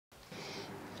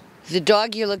The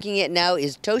dog you're looking at now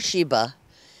is Toshiba.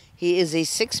 He is a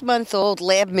 6-month-old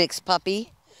lab mix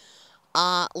puppy,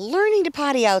 learning to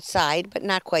potty outside, but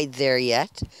not quite there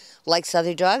yet. Likes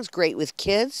other dogs, great with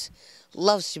kids,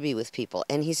 loves to be with people,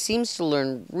 and he seems to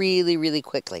learn really, really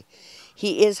quickly.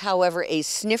 He is, however, a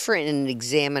sniffer and an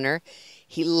examiner.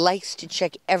 He likes to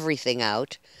check everything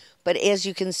out, but as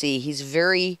you can see, he's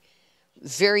very,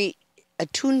 very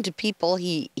attuned to people.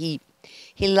 He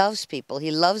loves people. He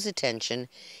loves attention.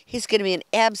 He's going to be an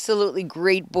absolutely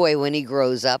great boy when he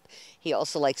grows up. He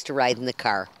also likes to ride in the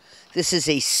car. This is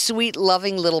a sweet,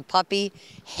 loving little puppy,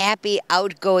 happy,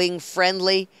 outgoing,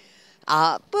 friendly.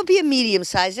 Will be a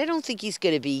medium-sized. I don't think he's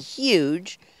going to be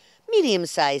huge.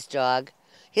 Medium-sized dog.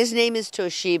 His name is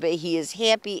Toshiba. He is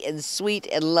happy and sweet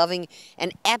and loving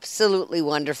and absolutely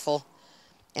wonderful.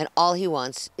 And all he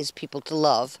wants is people to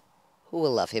love who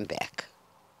will love him back.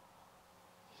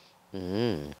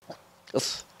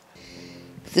 Oof.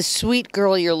 The sweet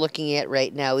girl you're looking at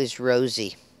right now is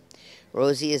Rosie.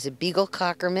 Rosie is a Beagle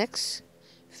Cocker mix.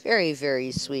 Very,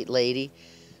 very sweet lady.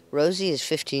 Rosie is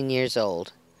 15 years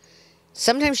old.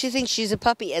 Sometimes she thinks she's a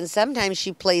puppy, and sometimes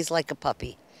she plays like a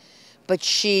puppy. But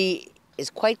she is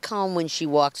quite calm when she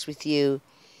walks with you,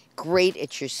 great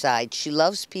at your side. She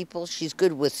loves people. She's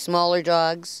good with smaller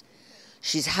dogs.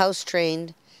 She's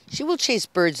house-trained. She will chase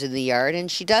birds in the yard,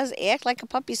 and she does act like a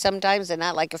puppy sometimes and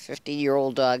not like a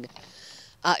 15-year-old dog.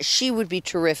 She would be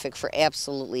terrific for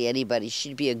absolutely anybody.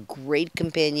 She'd be a great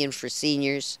companion for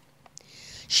seniors.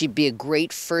 She'd be a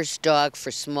great first dog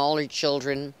for smaller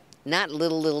children, not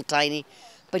little tiny,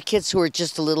 but kids who are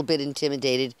just a little bit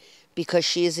intimidated, because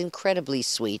she is incredibly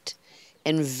sweet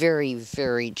and very,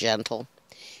 very gentle.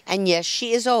 And yes,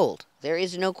 she is old. There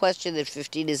is no question that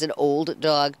 15 is an old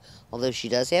dog, although she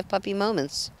does have puppy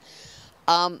moments.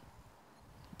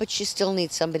 But she still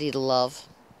needs somebody to love.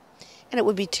 And it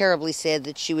would be terribly sad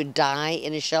that she would die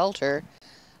in a shelter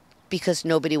because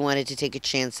nobody wanted to take a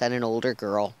chance on an older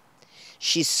girl.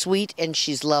 She's sweet and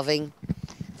she's loving.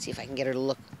 Let's see if I can get her to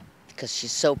look, because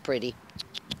she's so pretty.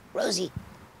 Rosie,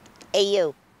 hey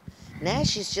you. Now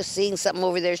she's just seeing something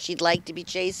over there she'd like to be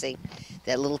chasing.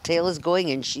 That little tail is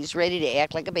going and she's ready to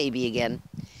act like a baby again.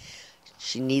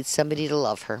 She needs somebody to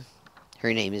love her.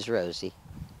 Her name is Rosie.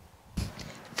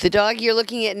 The dog you're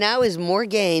looking at now is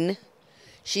Morgane.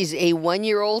 She's a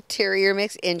 1-year-old terrier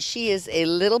mix, and she is a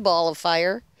little ball of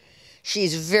fire.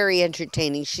 She's very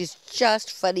entertaining. She's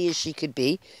just funny as she could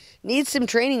be. Needs some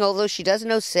training, although she does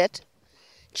know sit.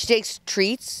 She takes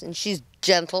treats, and she's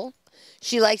gentle.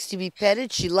 She likes to be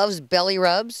petted. She loves belly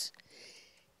rubs.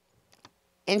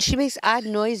 And she makes odd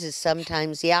noises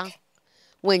sometimes, yeah,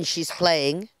 when she's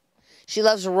playing. She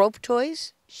loves rope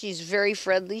toys. She's very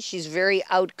friendly. She's very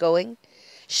outgoing.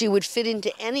 She would fit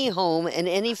into any home and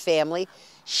any family.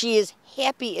 She is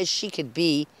happy as she could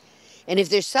be. And if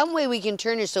there's some way we can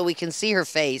turn her so we can see her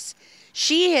face,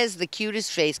 she has the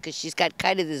cutest face because she's got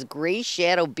kind of this gray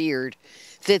shadow beard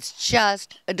that's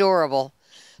just adorable.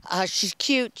 She's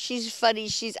cute, she's funny,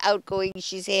 she's outgoing,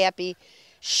 she's happy.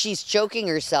 She's choking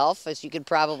herself, as you can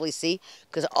probably see,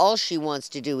 because all she wants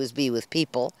to do is be with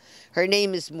people. Her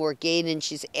name is Morgane, and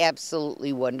she's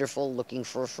absolutely wonderful, looking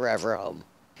for a forever home.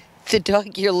 The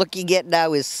dog you're looking at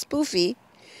now is Spoofy.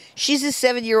 She's a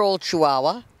 7-year-old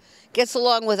Chihuahua. Gets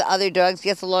along with other dogs,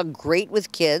 gets along great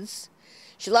with kids.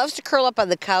 She loves to curl up on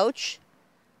the couch,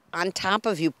 on top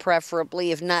of you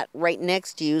preferably, if not right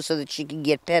next to you, so that she can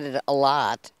get petted a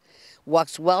lot.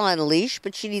 Walks well on a leash,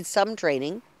 but she needs some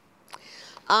training.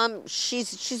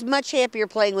 She's much happier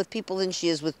playing with people than she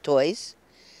is with toys.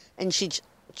 And she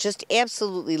just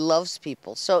absolutely loves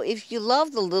people. So if you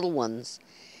love the little ones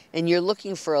and you're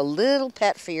looking for a little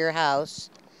pet for your house,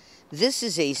 this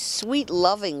is a sweet,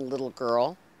 loving little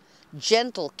girl.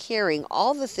 Gentle, caring,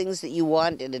 all the things that you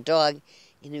want in a dog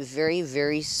in a very,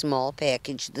 very small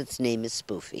package that's name is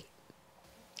Spoofy.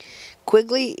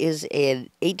 Quigley is an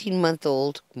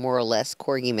 18-month-old, more or less,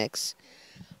 corgi mix.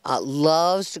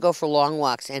 Loves to go for long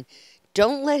walks, and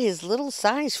don't let his little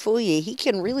size fool you. He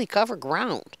can really cover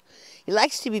ground. He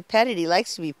likes to be petted, he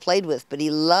likes to be played with, but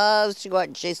he loves to go out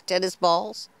and chase tennis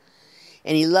balls.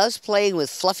 And he loves playing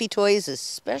with fluffy toys,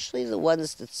 especially the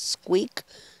ones that squeak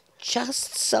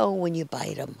just so when you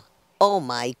bite them. Oh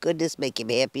my goodness, make him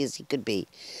happy as he could be.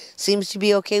 Seems to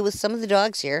be okay with some of the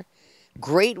dogs here.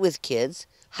 Great with kids.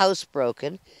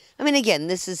 Housebroken. I mean, again,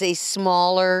 this is a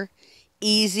smaller,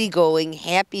 easygoing,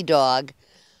 happy dog.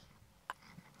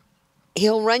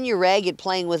 He'll run you ragged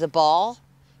playing with a ball.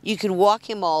 You can walk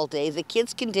him all day. The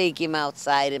kids can take him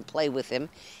outside and play with him.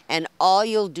 And all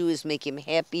you'll do is make him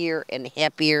happier and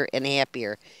happier and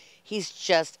happier. He's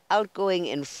just outgoing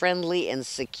and friendly and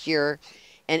secure.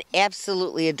 and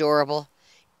absolutely adorable.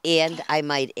 And I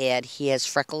might add, he has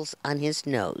freckles on his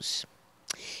nose.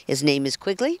 His name is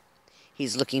Quigley.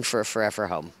 He's looking for a forever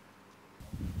home.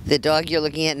 The dog you're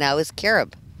looking at now is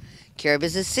Carob. Carob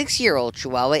is a 6-year-old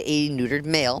Chihuahua, a neutered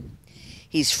male.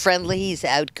 He's friendly, he's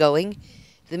outgoing.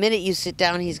 The minute you sit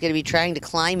down, he's going to be trying to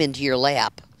climb into your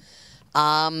lap.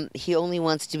 He only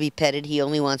wants to be petted, he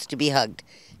only wants to be hugged.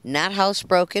 Not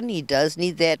housebroken, he does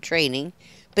need that training,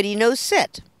 but he knows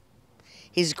sit.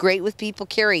 He's great with people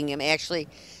carrying him. Actually,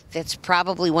 that's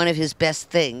probably one of his best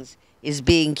things, is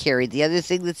being carried. The other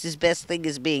thing that's his best thing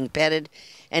is being petted,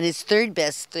 and his third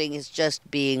best thing is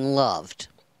just being loved.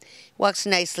 Walks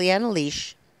nicely on a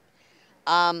leash.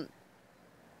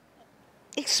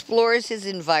 Explores his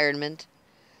environment.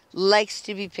 Likes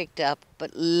to be picked up,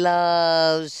 but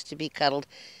loves to be cuddled.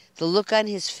 The look on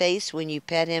his face when you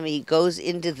pet him, he goes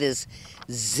into this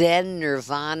Zen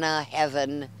nirvana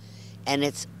heaven, and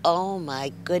it's, oh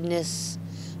my goodness,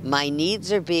 my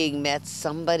needs are being met.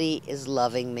 Somebody is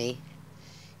loving me.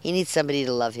 He needs somebody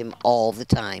to love him all the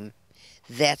time.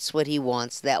 That's what he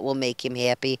wants. That will make him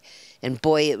happy. And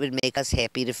boy, it would make us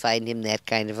happy to find him that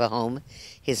kind of a home.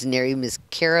 His name is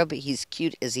Carob. He's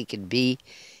cute as he can be,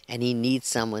 and he needs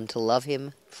someone to love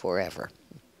him forever.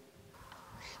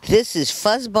 This is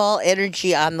Fuzzball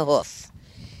Energy on the hoof.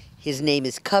 His name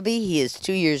is Cubby. He is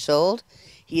 2 years old.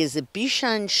 He is a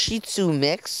Bichon Shih Tzu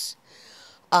mix.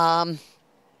 Definitely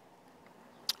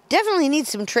needs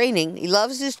some training. He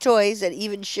loves his toys and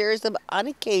even shares them on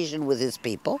occasion with his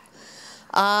people.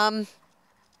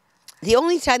 The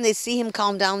only time they see him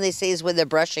calm down, they say, is when they're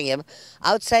brushing him.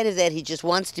 Outside of that, he just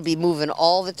wants to be moving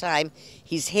all the time.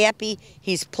 He's happy,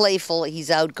 he's playful,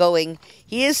 he's outgoing.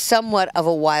 He is somewhat of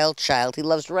a wild child. He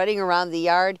loves running around the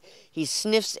yard. He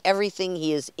sniffs everything.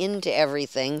 He is into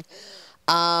everything.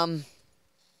 But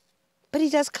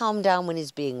he does calm down when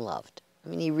he's being loved. I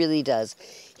mean, he really does.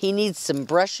 He needs some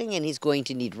brushing, and he's going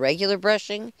to need regular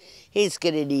brushing. He's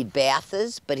going to need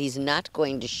baths, but he's not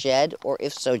going to shed, or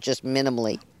if so, just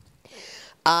minimally.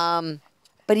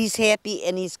 But he's happy,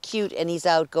 and he's cute, and he's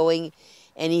outgoing,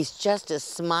 and he's just a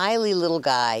smiley little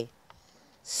guy.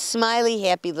 Smiley,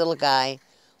 happy little guy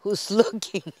who's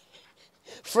looking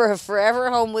for a forever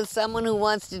home with someone who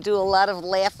wants to do a lot of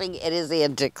laughing at his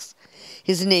antics.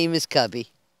 His name is Cubby.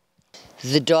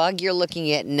 The dog you're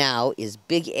looking at now is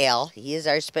Big Al. He is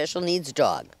our special needs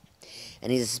dog.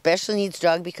 And he's a special needs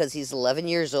dog because he's 11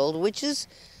 years old, which is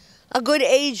a good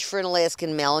age for an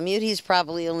Alaskan Malamute. He's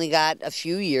probably only got a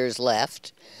few years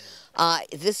left.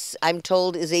 This, I'm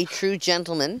told, is a true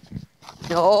gentleman.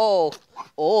 Oh,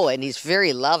 and he's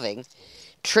very loving.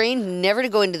 Trained never to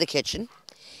go into the kitchen.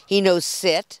 He knows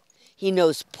sit. He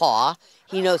knows paw.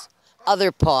 He knows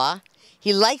other paw.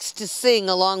 He likes to sing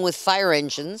along with fire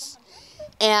engines.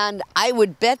 And I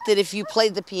would bet that if you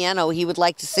played the piano, he would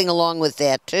like to sing along with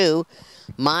that too.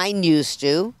 Mine used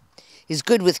to. He's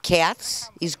good with cats.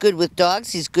 He's good with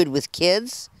dogs. He's good with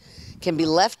kids. Can be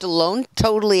left alone,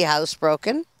 totally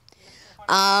housebroken.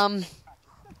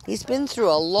 He's been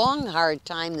through a long, hard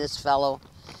time, this fellow.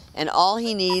 And all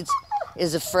he needs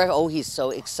is a fresh... Oh, he's so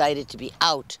excited to be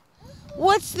out.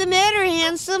 What's the matter,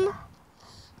 handsome?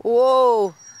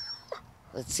 Whoa.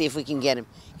 Let's see if we can get him.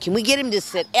 Can we get him to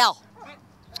sit? Al.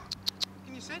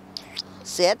 Can you sit?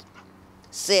 Sit.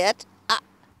 Sit.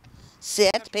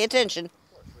 Sit. Pay attention.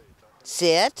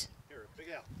 Sit. Here, Big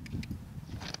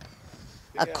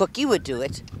Al. A cookie would do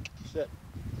it. Sit.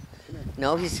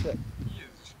 No, he's... Sit.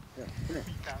 Yeah, come here.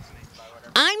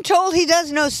 I'm told he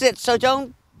does know sit, so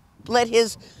don't let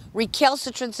his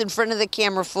recalcitrance in front of the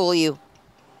camera fool you.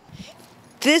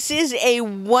 This is a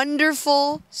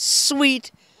wonderful,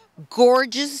 sweet,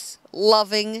 gorgeous,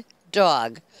 loving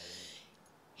dog.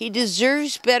 He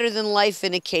deserves better than life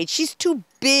in a cage. She's too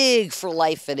big for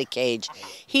life in a cage.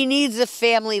 He needs a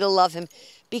family to love him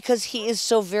because he is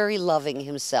so very loving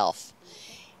himself.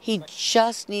 He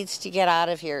just needs to get out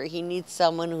of here. He needs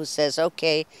someone who says,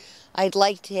 okay, I'd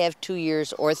like to have 2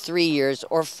 years or 3 years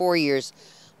or 4 years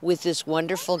with this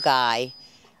wonderful guy,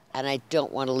 and I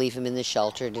don't want to leave him in the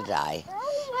shelter to die.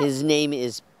 His name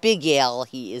is Big Al.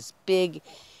 He is big,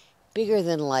 bigger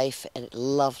than life, and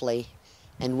lovely,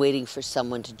 and waiting for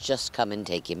someone to just come and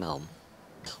take him home.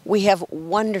 We have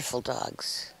wonderful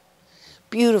dogs,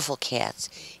 beautiful cats,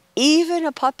 even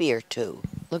a puppy or two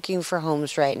looking for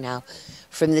homes right now,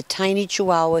 from the tiny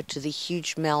Chihuahua to the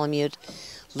huge Malamute.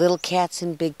 Little cats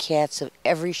and big cats of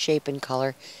every shape and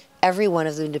color. Every one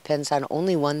of them depends on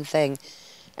only one thing,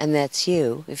 and that's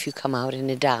you, if you come out and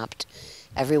adopt.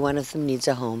 Every one of them needs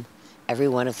a home. Every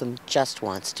one of them just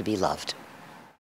wants to be loved.